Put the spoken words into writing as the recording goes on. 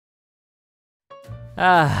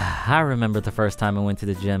I remember the first time I went to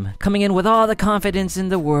the gym, coming in with all the confidence in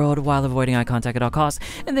the world while avoiding eye contact at all costs,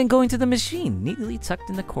 and then going to the machine, neatly tucked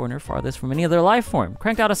in the corner farthest from any other life form,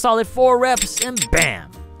 cranked out a solid 4 reps, and bam!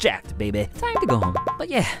 Jacked, baby. Time to go home. But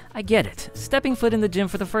yeah, I get it. Stepping foot in the gym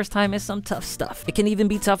for the first time is some tough stuff. It can even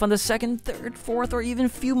be tough on the second, third, fourth, or even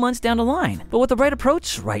few months down the line. But with the right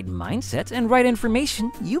approach, right mindset, and right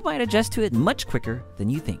information, you might adjust to it much quicker than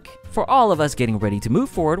you think. For all of us getting ready to move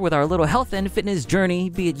forward with our little health and fitness journey,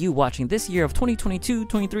 be it you watching this year of 2022,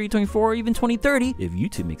 23, 24, or even 2030, if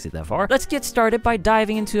YouTube makes it that far, let's get started by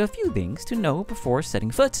diving into a few things to know before setting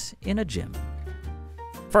foot in a gym.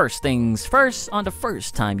 First things first, on the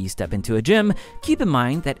first time you step into a gym, keep in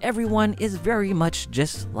mind that everyone is very much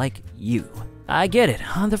just like you. I get it,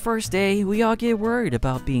 on the first day, we all get worried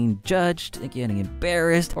about being judged, getting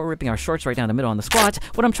embarrassed, or ripping our shorts right down the middle on the squat.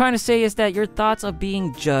 What I'm trying to say is that your thoughts of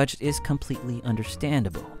being judged is completely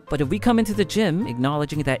understandable. But if we come into the gym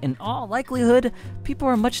acknowledging that in all likelihood, people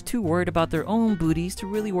are much too worried about their own booties to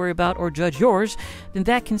really worry about or judge yours, then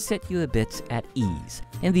that can set you a bit at ease.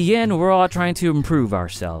 In the end, we're all trying to improve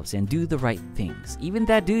ourselves and do the right things. Even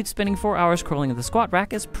that dude spending 4 hours crawling in the squat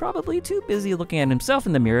rack is probably too busy looking at himself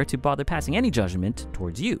in the mirror to bother passing any judgment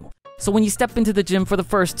towards you. So when you step into the gym for the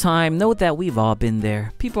first time, know that we've all been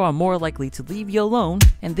there. People are more likely to leave you alone,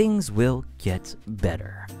 and things will get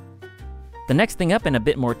better. The next thing up, and a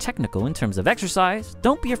bit more technical in terms of exercise,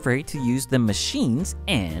 don't be afraid to use the machines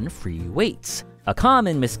and free weights. A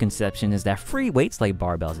common misconception is that free weights like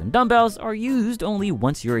barbells and dumbbells are used only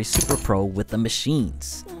once you're a super pro with the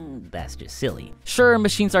machines. That's just silly. Sure,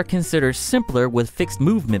 machines are considered simpler with fixed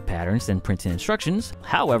movement patterns than printed instructions.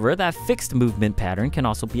 However, that fixed movement pattern can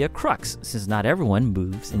also be a crux, since not everyone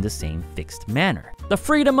moves in the same fixed manner. The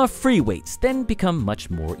freedom of free weights then become much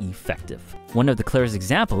more effective. One of the clearest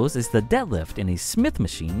examples is the deadlift in a Smith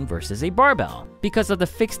machine versus a barbell. Because of the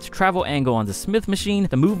fixed travel angle on the Smith machine,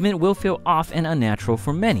 the movement will feel off and unnatural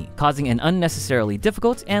for many, causing an unnecessarily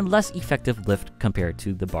difficult and less effective lift compared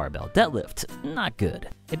to the barbell deadlift. Not good.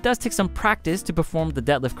 It does take some practice to perform the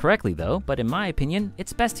deadlift correctly though, but in my opinion,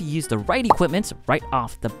 it's best to use the right equipment right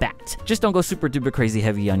off the bat. Just don't go super duper crazy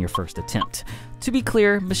heavy on your first attempt. To be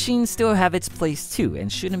clear, machines still have its place too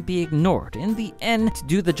and shouldn't be ignored. In the end, to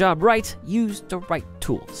do the job right, use the right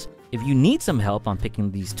tools. If you need some help on picking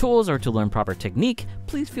these tools or to learn proper technique,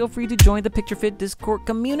 please feel free to join the Picturefit Discord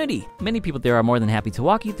community. Many people there are more than happy to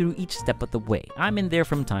walk you through each step of the way. I'm in there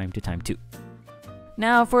from time to time too.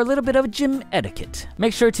 Now for a little bit of gym etiquette.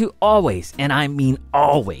 Make sure to always, and I mean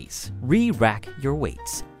always, re-rack your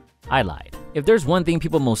weights. I lied. If there's one thing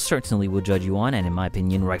people most certainly will judge you on, and in my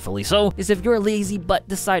opinion rightfully so, is if your lazy butt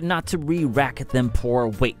decide not to re-rack them poor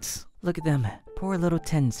weights. Look at them, poor little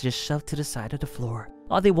 10s just shoved to the side of the floor.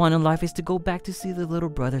 All they want in life is to go back to see their little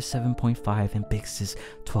brother 7.5 and big sis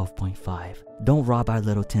 12.5. Don't rob our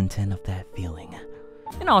little 1010 of that feeling.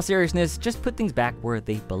 In all seriousness, just put things back where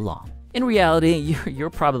they belong. In reality, you're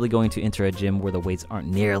probably going to enter a gym where the weights aren't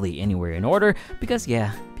nearly anywhere in order because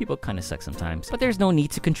yeah, people kinda suck sometimes, but there's no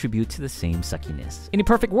need to contribute to the same suckiness. In a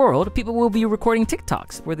perfect world, people will be recording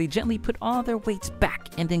TikToks where they gently put all their weights back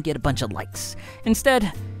and then get a bunch of likes.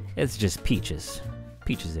 Instead, it's just peaches.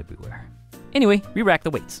 Peaches everywhere. Anyway, re-rack the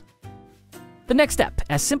weights. The next step,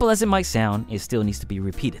 as simple as it might sound, it still needs to be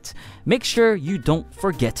repeated. Make sure you don't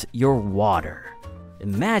forget your water.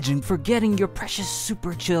 Imagine forgetting your precious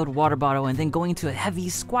super chilled water bottle and then going to a heavy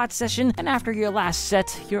squat session, and after your last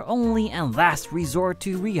set, your only and last resort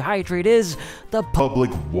to rehydrate is the public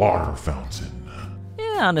water fountain.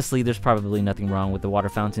 Yeah, honestly, there's probably nothing wrong with the water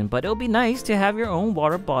fountain, but it'll be nice to have your own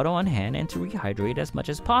water bottle on hand and to rehydrate as much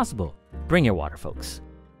as possible. Bring your water, folks.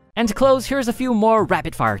 And to close, here's a few more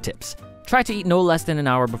rapid-fire tips. Try to eat no less than an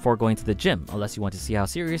hour before going to the gym, unless you want to see how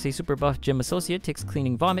serious a super buff gym associate takes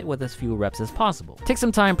cleaning vomit with as few reps as possible. Take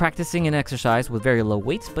some time practicing an exercise with very low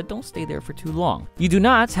weights, but don't stay there for too long. You do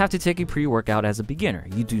not have to take a pre-workout as a beginner.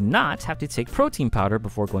 You do not have to take protein powder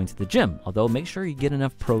before going to the gym, although make sure you get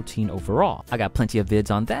enough protein overall. I got plenty of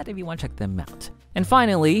vids on that if you want to check them out. And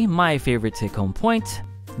finally, my favorite take-home point.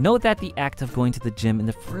 Know that the act of going to the gym in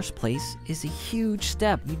the first place is a huge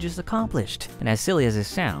step you just accomplished. And as silly as it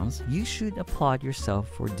sounds, you should applaud yourself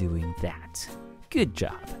for doing that. Good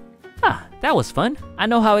job. That was fun. I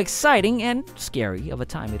know how exciting and scary of a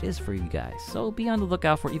time it is for you guys, so be on the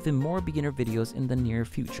lookout for even more beginner videos in the near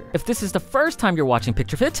future. If this is the first time you're watching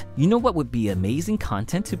Picturefit, you know what would be amazing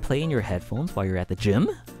content to play in your headphones while you're at the gym?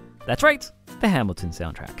 That's right, the Hamilton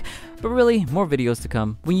soundtrack. But really, more videos to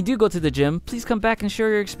come. When you do go to the gym, please come back and share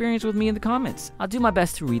your experience with me in the comments. I'll do my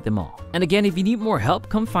best to read them all. And again, if you need more help,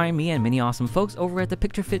 come find me and many awesome folks over at the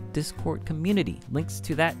Picturefit Discord community. Links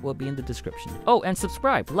to that will be in the description. Oh, and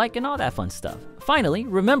subscribe, like, and all that fun stuff. Finally,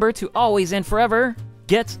 remember to always and forever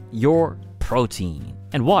get your protein.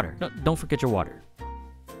 And water. No, don't forget your water.